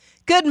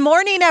Good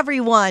morning,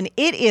 everyone.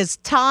 It is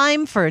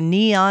time for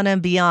Neon and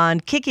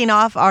Beyond, kicking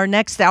off our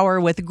next hour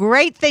with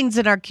great things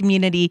in our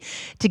community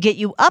to get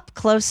you up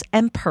close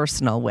and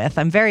personal with.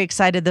 I'm very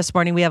excited this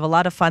morning. We have a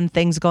lot of fun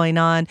things going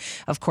on.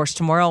 Of course,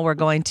 tomorrow we're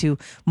going to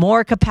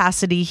more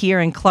capacity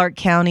here in Clark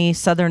County,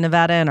 Southern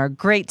Nevada, and our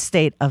great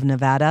state of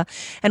Nevada.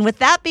 And with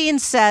that being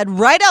said,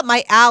 right up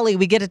my alley,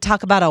 we get to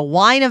talk about a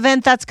wine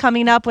event that's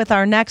coming up with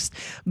our next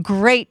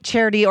great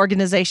charity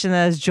organization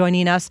that is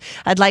joining us.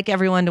 I'd like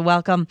everyone to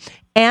welcome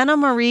Anna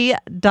Marie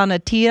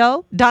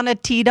Donatito.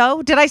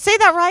 Did I say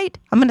that right?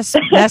 I'm going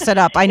to mess it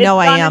up. I know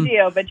I am.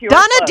 But you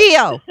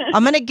Donadio.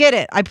 I'm going to get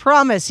it. I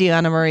promise you,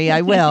 Anna Marie,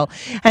 I will.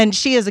 And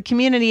she is a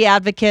community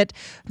advocate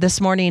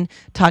this morning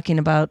talking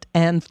about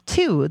and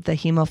to the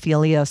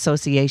Hemophilia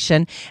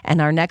Association. And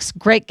our next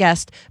great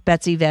guest,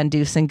 Betsy Van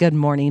Dusen. Good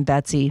morning,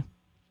 Betsy.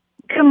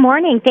 Good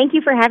morning. Thank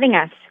you for having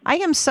us. I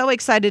am so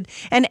excited.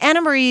 And Anna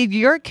Marie,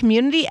 you're a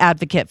community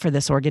advocate for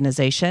this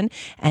organization.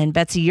 And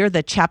Betsy, you're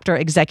the chapter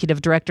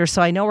executive director.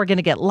 So I know we're going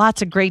to get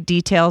lots of great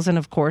details. And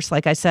of course,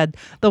 like I said,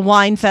 the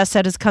Wine Fest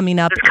that is coming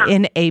up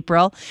in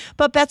April.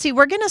 But Betsy,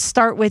 we're going to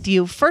start with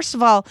you. First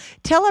of all,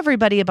 tell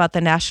everybody about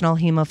the National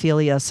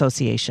Hemophilia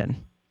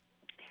Association.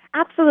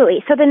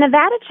 Absolutely. So the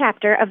Nevada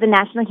chapter of the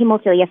National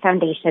Hemophilia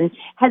Foundation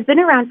has been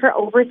around for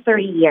over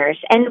 30 years,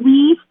 and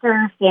we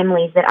serve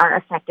families that are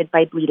affected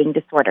by bleeding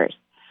disorders.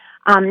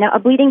 Now, a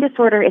bleeding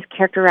disorder is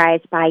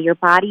characterized by your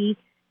body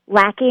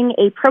lacking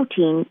a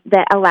protein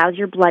that allows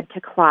your blood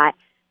to clot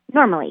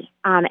normally.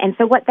 And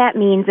so what that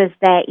means is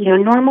that,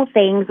 normal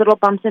things, little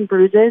bumps and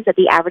bruises that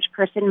the average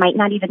person might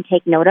not even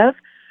take note of,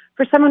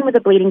 for someone with a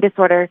bleeding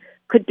disorder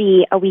could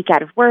be a week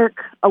out of work,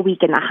 a week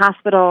in the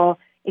hospital,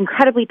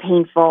 incredibly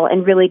painful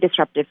and really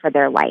disruptive for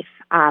their life.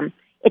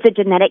 It's a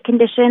genetic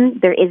condition.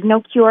 There is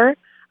no cure.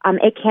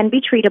 It can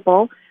be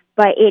treatable,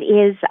 but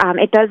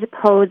it does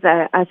pose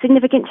a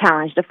significant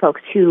challenge to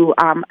folks who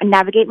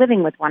navigate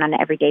living with one on an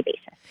everyday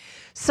basis.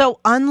 So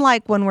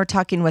unlike when we're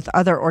talking with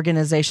other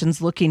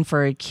organizations looking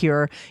for a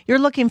cure, you're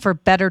looking for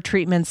better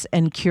treatments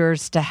and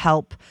cures to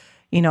help,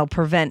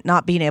 prevent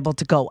not being able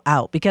to go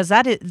out, because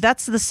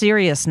that's the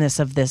seriousness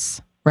of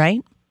this,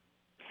 right?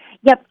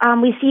 Yep.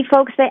 We see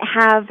folks that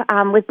have,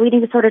 with bleeding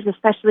disorders,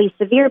 especially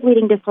severe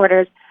bleeding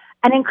disorders,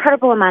 an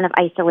incredible amount of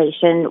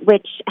isolation,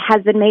 which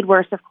has been made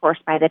worse, of course,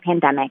 by the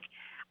pandemic.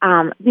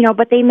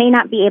 But they may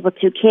not be able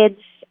to. Kids,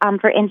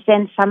 for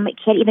instance, some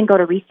can't even go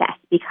to recess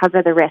because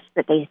of the risks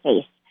that they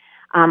face.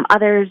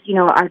 Others,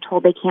 are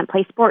told they can't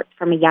play sports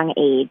from a young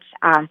age.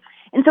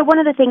 And so one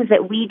of the things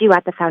that we do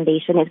at the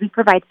foundation is we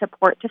provide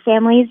support to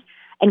families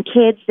and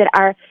kids that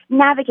are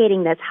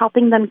navigating this,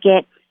 helping them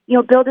get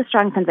build a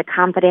strong sense of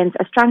confidence,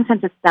 a strong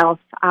sense of self,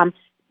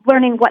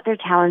 learning what their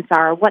talents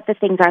are, what the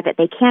things are that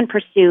they can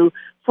pursue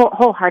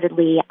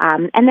wholeheartedly,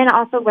 and then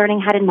also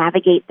learning how to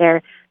navigate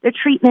their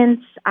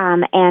treatments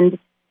and,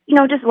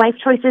 just life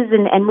choices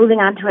and moving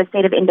on to a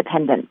state of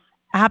independence.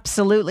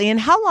 Absolutely. And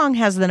how long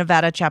has the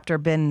Nevada chapter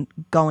been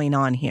going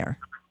on here?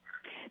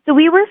 So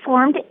we were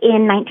formed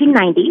in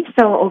 1990,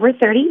 so over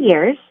 30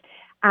 years.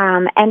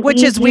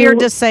 Which is weird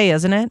to say,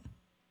 isn't it?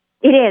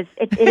 It is.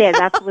 It is,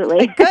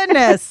 absolutely.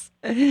 Goodness.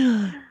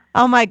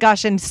 Oh, my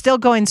gosh. And still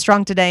going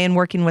strong today and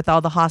working with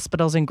all the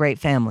hospitals and great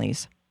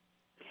families.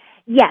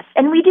 Yes,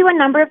 and we do a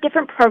number of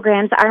different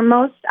programs. Our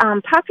most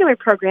popular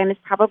program is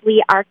probably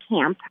our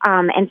camp.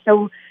 And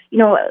so,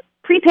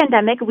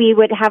 pre-pandemic, we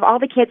would have all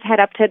the kids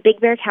head up to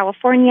Big Bear,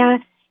 California.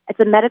 It's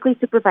a medically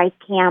supervised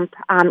camp.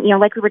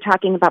 Like we were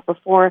talking about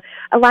before,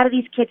 a lot of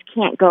these kids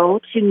can't go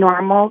to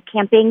normal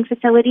camping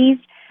facilities.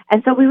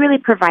 And so we really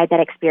provide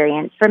that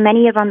experience. For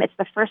many of them, it's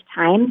the first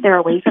time they're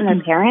away from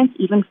their parents,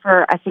 even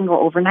for a single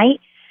overnight.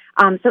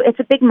 So it's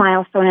a big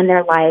milestone in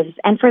their lives,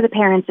 and for the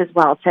parents as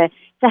well, to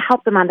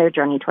help them on their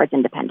journey towards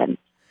independence.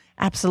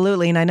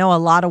 Absolutely. And I know a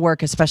lot of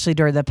work, especially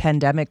during the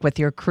pandemic with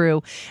your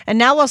crew. And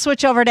now we'll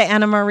switch over to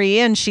Anna Marie,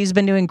 and she's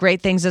been doing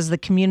great things as the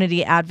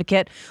community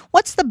advocate.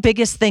 What's the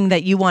biggest thing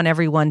that you want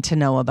everyone to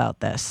know about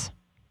this?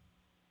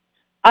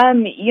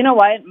 You know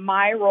what?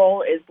 My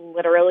role is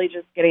literally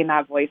just getting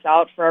that voice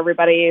out for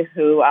everybody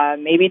who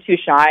may be too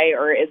shy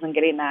or isn't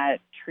getting that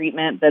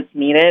treatment that's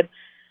needed.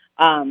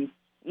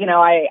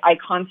 I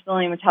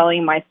constantly am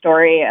telling my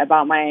story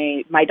about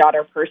my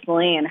daughter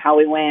personally and how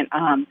we went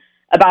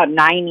about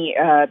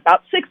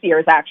 6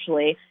 years,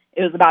 actually.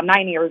 It was about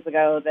 9 years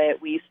ago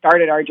that we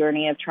started our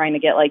journey of trying to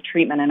get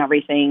treatment and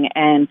everything.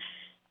 And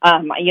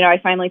I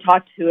finally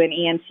talked to an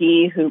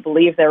ENT who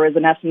believed there was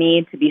enough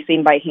need to be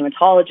seen by a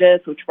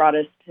hematologist, which brought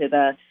us to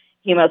the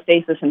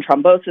Hemostasis and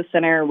Thrombosis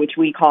Center, which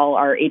we call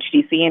our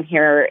HDC in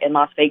here in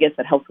Las Vegas,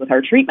 that helps with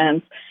our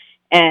treatments.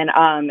 And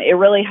it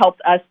really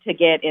helped us to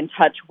get in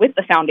touch with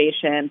the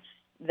foundation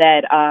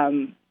that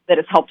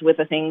has helped with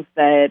the things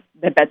that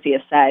Betsy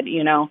has said,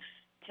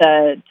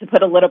 to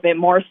put a little bit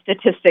more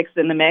statistics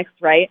in the mix,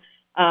 right?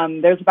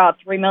 There's about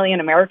 3 million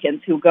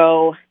Americans who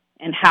go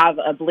and have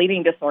a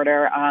bleeding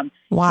disorder.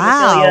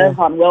 Wow. Hemophilia,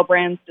 von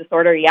Willebrand's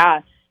disorder,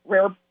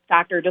 rare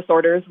factor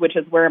disorders, which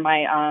is where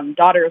my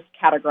daughter is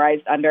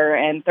categorized under,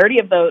 and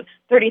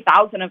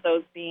 30,000 of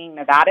those being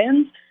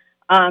Nevadans.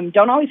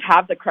 don't always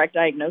have the correct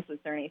diagnosis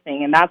or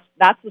anything, and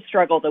that's the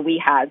struggle that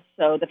we had.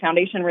 So the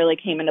foundation really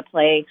came into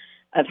play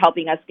of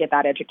helping us get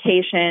that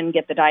education,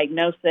 get the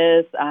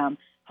diagnosis,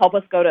 help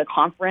us go to a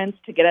conference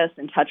to get us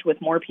in touch with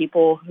more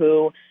people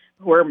who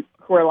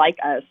are like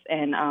us,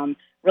 and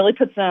really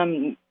put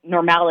some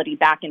normality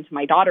back into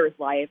my daughter's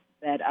life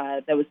that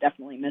was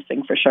definitely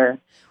missing for sure.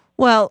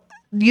 Well,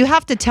 you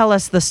have to tell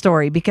us the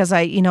story because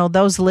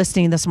those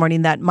listening this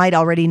morning that might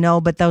already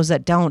know, but those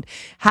that don't,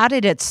 how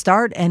did it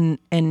start? And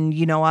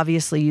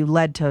obviously you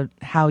led to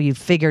how you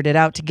figured it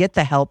out to get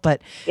the help,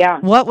 but yeah,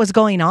 what was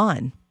going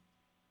on?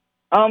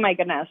 Oh my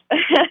goodness.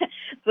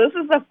 So this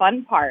is the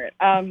fun part.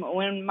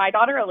 When my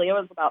daughter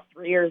Aaliyah was about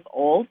 3 years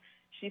old,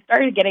 she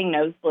started getting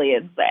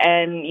nosebleeds,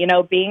 and,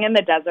 being in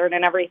the desert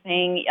and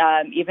everything,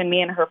 even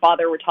me and her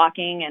father were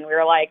talking, and we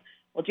were like,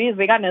 well, geez,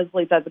 we got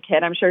nosebleeds as a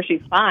kid. I'm sure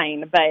she's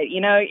fine. But,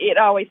 it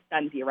always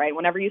stuns you, right?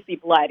 Whenever you see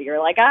blood, you're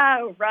like,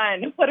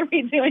 run. What are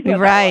we doing with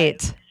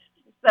right.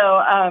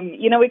 So,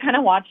 we kind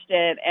of watched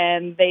it,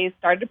 and they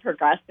started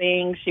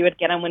progressing. She would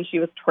get them when she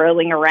was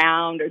twirling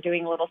around or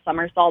doing little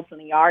somersaults in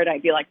the yard.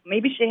 I'd be like,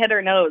 maybe she hit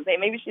her nose. Hey,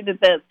 maybe she did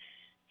this.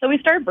 So we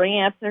started bringing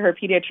it up to her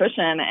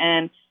pediatrician,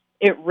 and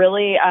it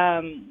really,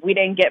 we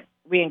didn't get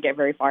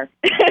very far.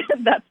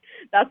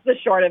 That's the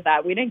short of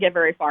that. We didn't get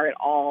very far at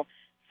all.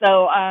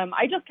 So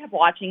I just kept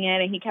watching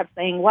it, and he kept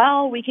saying,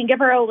 well, we can give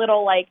her a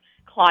little,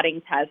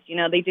 clotting test.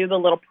 They do the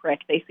little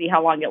prick. They see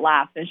how long it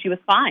lasts, and she was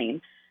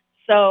fine.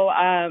 So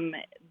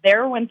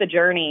there went the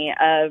journey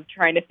of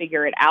trying to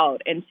figure it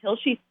out until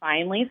she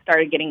finally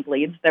started getting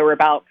bleeds. There were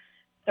about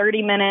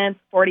 30 minutes,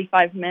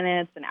 45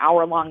 minutes, an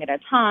hour long at a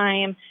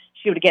time.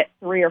 She would get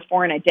 3 or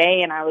 4 in a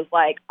day, and I was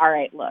like, all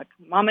right, look,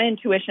 mama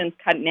intuition's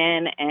cutting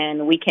in,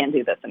 and we can't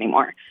do this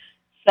anymore.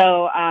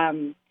 So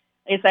I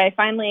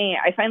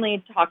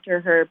finally talked to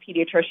her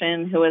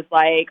pediatrician, who was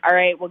like, all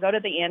right, we'll go to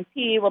the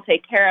ENT. We'll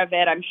take care of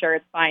it. I'm sure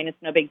it's fine. It's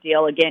no big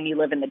deal. Again, you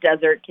live in the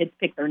desert. Kids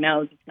pick their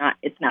nose.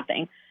 It's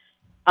nothing.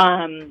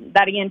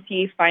 That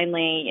ENT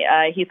finally,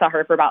 he saw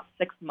her for about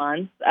 6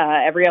 months.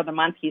 Every other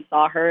month he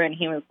saw her, and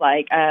he was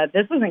like,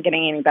 this isn't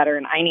getting any better,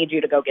 and I need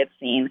you to go get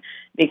seen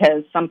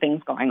because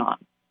something's going on.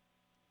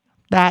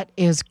 That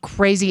is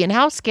crazy. And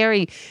how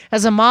scary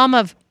as a mom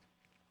of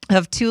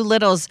 2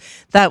 littles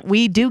that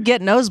we do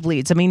get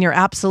nosebleeds. I mean, you're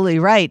absolutely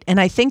right. And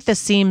I think this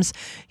seems,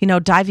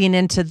 diving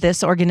into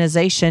this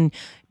organization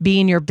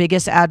being your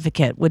biggest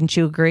advocate. Wouldn't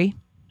you agree?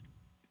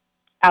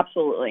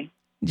 Absolutely.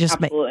 Just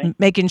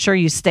making sure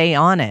you stay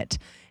on it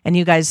and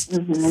you guys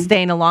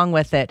staying along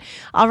with it.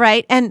 All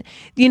right. And,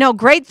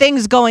 great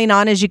things going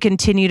on as you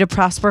continue to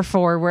prosper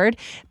forward.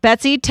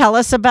 Betsy, tell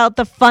us about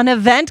the fun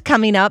event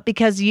coming up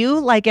because you,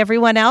 like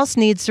everyone else,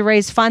 needs to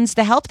raise funds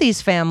to help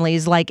these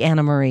families like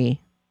Anna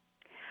Marie.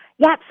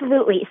 Yeah,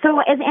 absolutely. So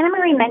as Anna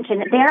Marie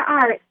mentioned, there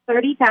are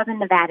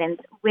 30,000 Nevadans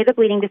with a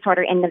bleeding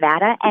disorder in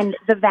Nevada, and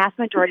the vast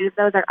majority of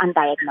those are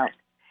undiagnosed.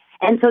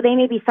 And so they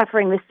may be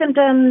suffering with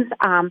symptoms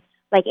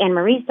like Anna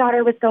Marie's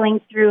daughter was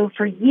going through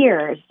for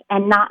years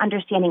and not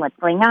understanding what's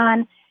going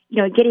on,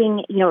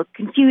 getting,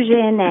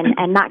 confusion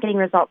and not getting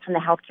results from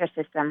the healthcare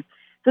system.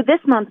 So this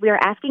month we are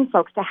asking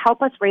folks to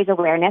help us raise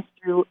awareness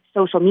through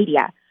social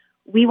media.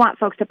 We want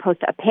folks to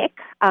post a pic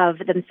of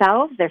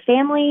themselves, their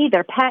family,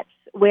 their pets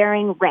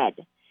wearing red.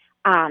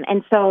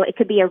 And so it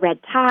could be a red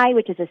tie,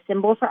 which is a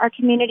symbol for our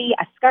community,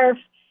 a scarf,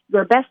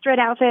 your best red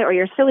outfit or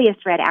your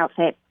silliest red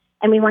outfit.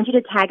 And we want you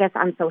to tag us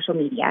on social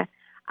media,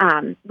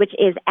 which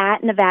is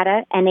at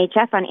Nevada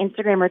NHF on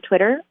Instagram or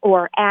Twitter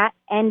or at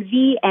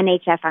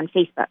NVNHF on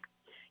Facebook.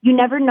 You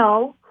never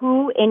know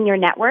who in your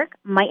network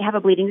might have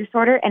a bleeding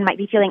disorder and might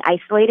be feeling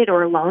isolated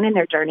or alone in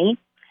their journey.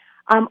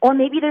 Or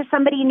maybe there's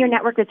somebody in your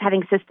network that's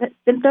having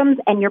symptoms,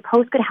 and your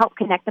post could help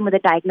connect them with a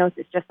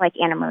diagnosis, just like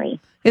Anna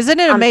Marie. Isn't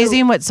it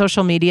amazing what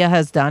social media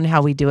has done,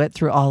 how we do it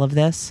through all of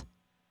this?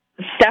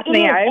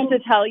 Stephanie, I have to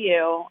tell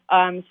you,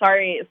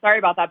 sorry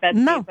about that, Betsy,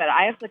 no. But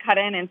I have to cut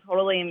in and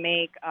totally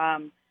make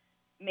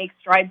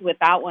strides with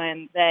that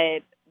one.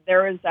 That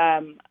there was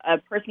a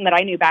person that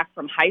I knew back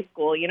from high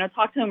school,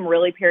 talked to him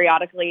really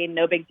periodically,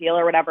 no big deal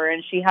or whatever,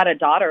 and she had a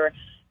daughter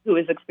who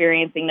was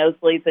experiencing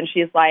nosebleeds, and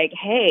she's like,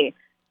 hey,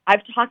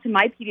 I've talked to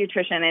my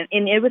pediatrician,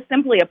 and it was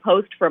simply a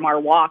post from our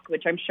walk,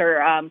 which I'm sure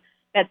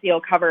Betsy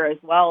will cover as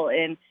well.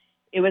 And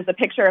it was a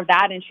picture of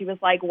that, and she was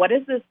like, what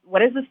is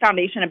this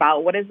foundation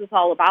about? What is this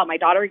all about? My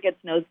daughter gets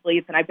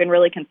nosebleeds, and I've been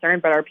really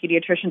concerned, but our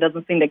pediatrician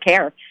doesn't seem to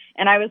care.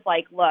 And I was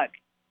like, look,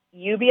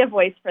 you be a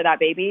voice for that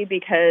baby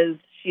because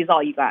she's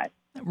all you got.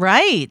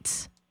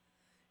 Right.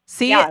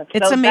 See, yeah,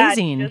 it's so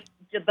amazing.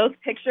 Those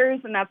pictures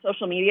and that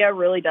social media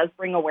really does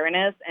bring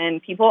awareness, and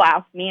people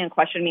ask me and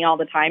question me all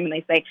the time, and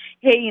they say,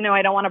 hey,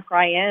 I don't want to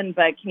pry in,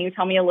 but can you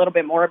tell me a little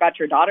bit more about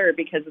your daughter,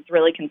 because it's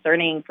really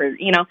concerning for,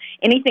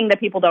 anything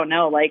that people don't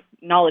know, like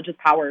knowledge is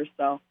power.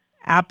 So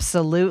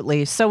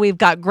absolutely. So we've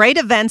got great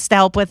events to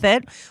help with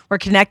it. We're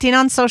connecting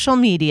on social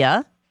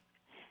media.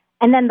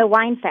 And then the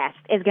Wine Fest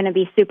is going to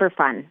be super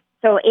fun.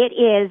 So it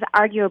is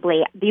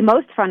arguably the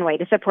most fun way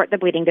to support the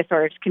bleeding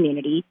disorders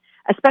community,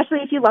 especially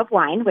if you love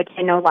wine, which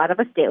I know a lot of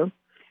us do.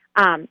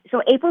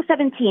 So April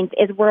 17th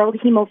is World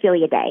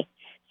Hemophilia Day.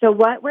 So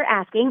what we're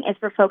asking is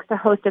for folks to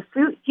host a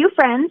few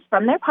friends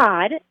from their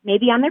pod,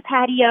 maybe on their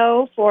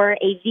patio, for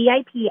a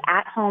VIP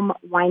at-home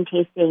wine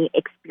tasting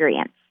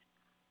experience.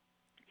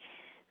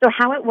 So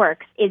how it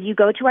works is you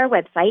go to our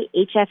website,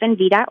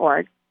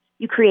 hfnv.org,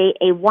 you create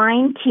a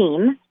wine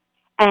team,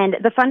 and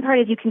the fun part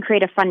is you can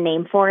create a fun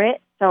name for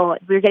it. So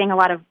we're getting a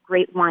lot of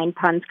great wine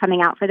puns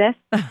coming out for this.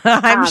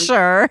 I'm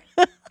sure.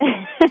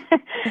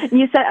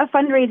 You set a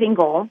fundraising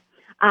goal,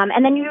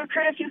 and then you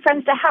recruit a few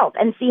friends to help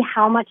and see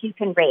how much you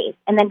can raise.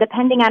 And then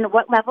depending on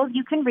what levels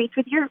you can reach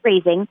with your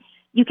raising,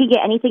 you can get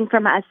anything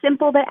from a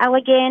simple but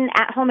elegant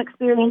at-home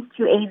experience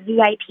to a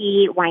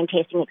VIP wine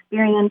tasting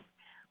experience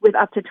with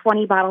up to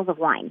 20 bottles of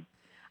wine.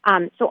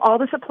 So all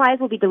the supplies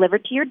will be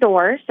delivered to your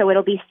door, so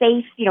it'll be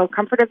safe,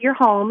 comfort of your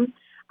home,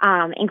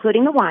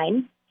 including the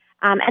wine.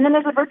 And then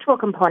there's a virtual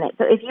component.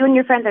 So if you and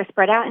your friends are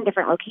spread out in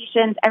different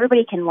locations,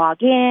 everybody can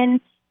log in,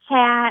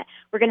 chat.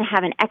 We're going to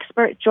have an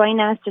expert join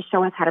us to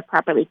show us how to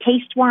properly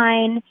taste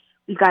wine.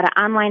 We've got an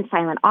online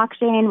silent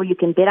auction where you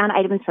can bid on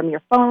items from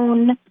your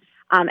phone.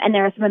 And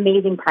there are some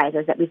amazing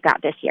prizes that we've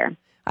got this year.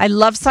 I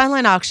love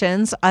silent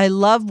auctions. I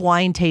love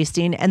wine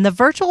tasting. And the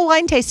virtual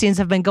wine tastings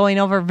have been going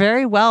over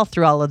very well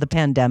through all of the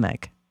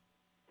pandemic.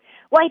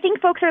 Well, I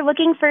think folks are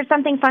looking for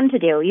something fun to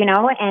do,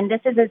 and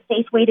this is a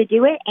safe way to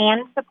do it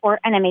and support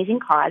an amazing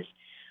cause.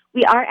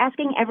 We are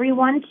asking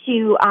everyone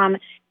to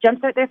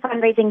jumpstart their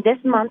fundraising this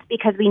month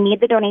because we need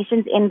the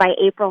donations in by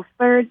April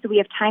 3rd, so we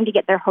have time to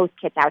get their host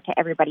kits out to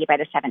everybody by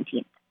the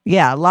 17th.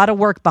 Yeah, a lot of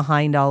work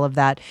behind all of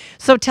that.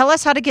 So tell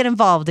us how to get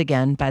involved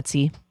again,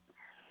 Betsy.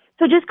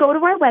 So just go to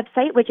our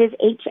website, which is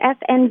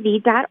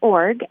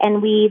hfnv.org,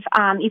 and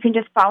you can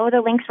just follow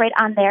the links right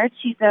on there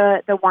to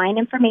the wine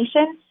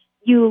information.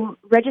 You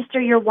register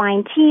your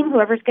wine team,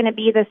 whoever's going to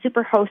be the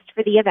super host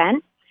for the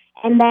event,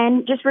 and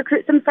then just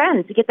recruit some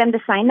friends to get them to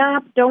sign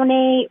up,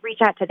 donate, reach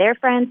out to their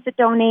friends to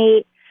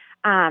donate.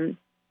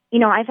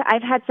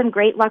 I've had some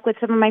great luck with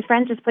some of my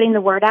friends just putting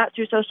the word out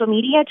through social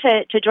media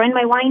to join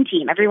my wine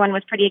team. Everyone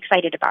was pretty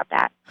excited about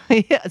that.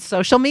 Yeah,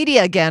 social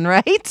media again,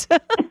 right?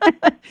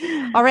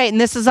 All right,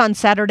 and this is on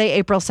Saturday,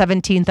 April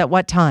 17th at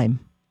what time?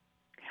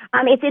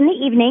 It's in the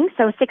evening,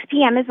 so 6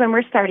 p.m. is when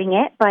we're starting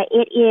it, but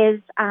it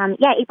is,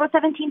 April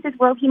 17th is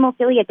World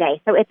Hemophilia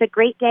Day, so it's a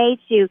great day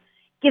to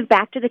give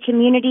back to the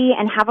community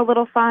and have a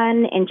little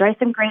fun, enjoy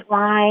some great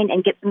wine,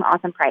 and get some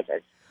awesome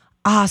prizes.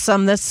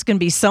 Awesome. This is going to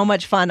be so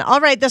much fun.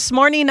 All right. This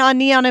morning on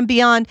Neon and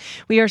Beyond,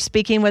 we are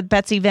speaking with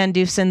Betsy Van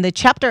Dusen, the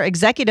chapter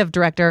executive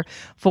director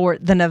for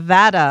the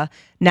Nevada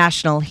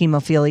National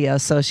Hemophilia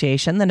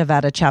Association, the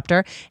Nevada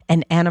chapter,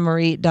 and Anna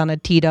Marie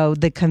Donatito,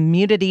 the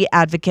community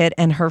advocate,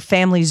 and her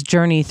family's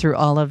journey through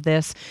all of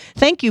this.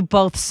 Thank you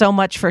both so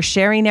much for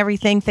sharing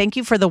everything. Thank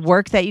you for the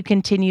work that you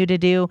continue to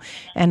do.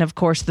 And of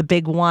course, the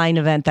big wine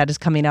event that is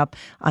coming up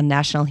on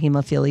National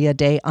Hemophilia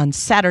Day on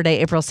Saturday,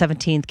 April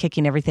 17th,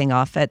 kicking everything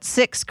off at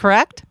 6,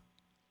 correct?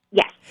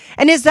 Yes.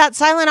 And is that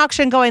silent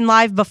auction going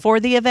live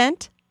before the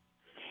event?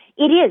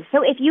 It is.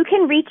 So if you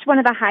can reach one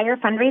of the higher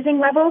fundraising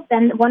levels,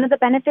 then one of the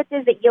benefits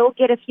is that you'll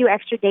get a few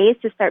extra days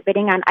to start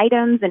bidding on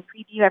items and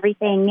preview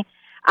everything.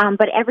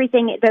 But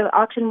the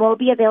auction will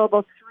be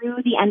available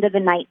through the end of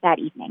the night that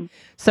evening.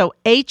 So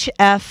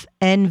hfnv.org,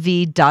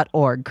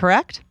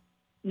 correct?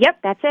 Yep,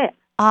 that's it.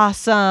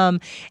 Awesome.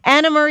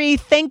 Anna Marie,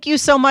 thank you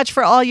so much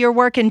for all your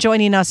work and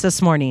joining us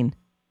this morning.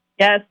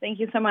 Yes, thank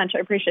you so much. I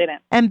appreciate it.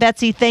 And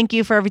Betsy, thank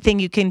you for everything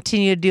you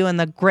continue to do and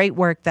the great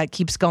work that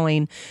keeps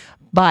going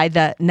by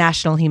the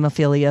National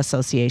Hemophilia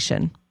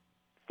Association.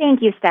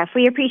 Thank you, Steph.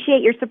 We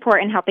appreciate your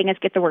support in helping us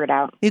get the word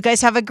out. You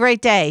guys have a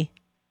great day.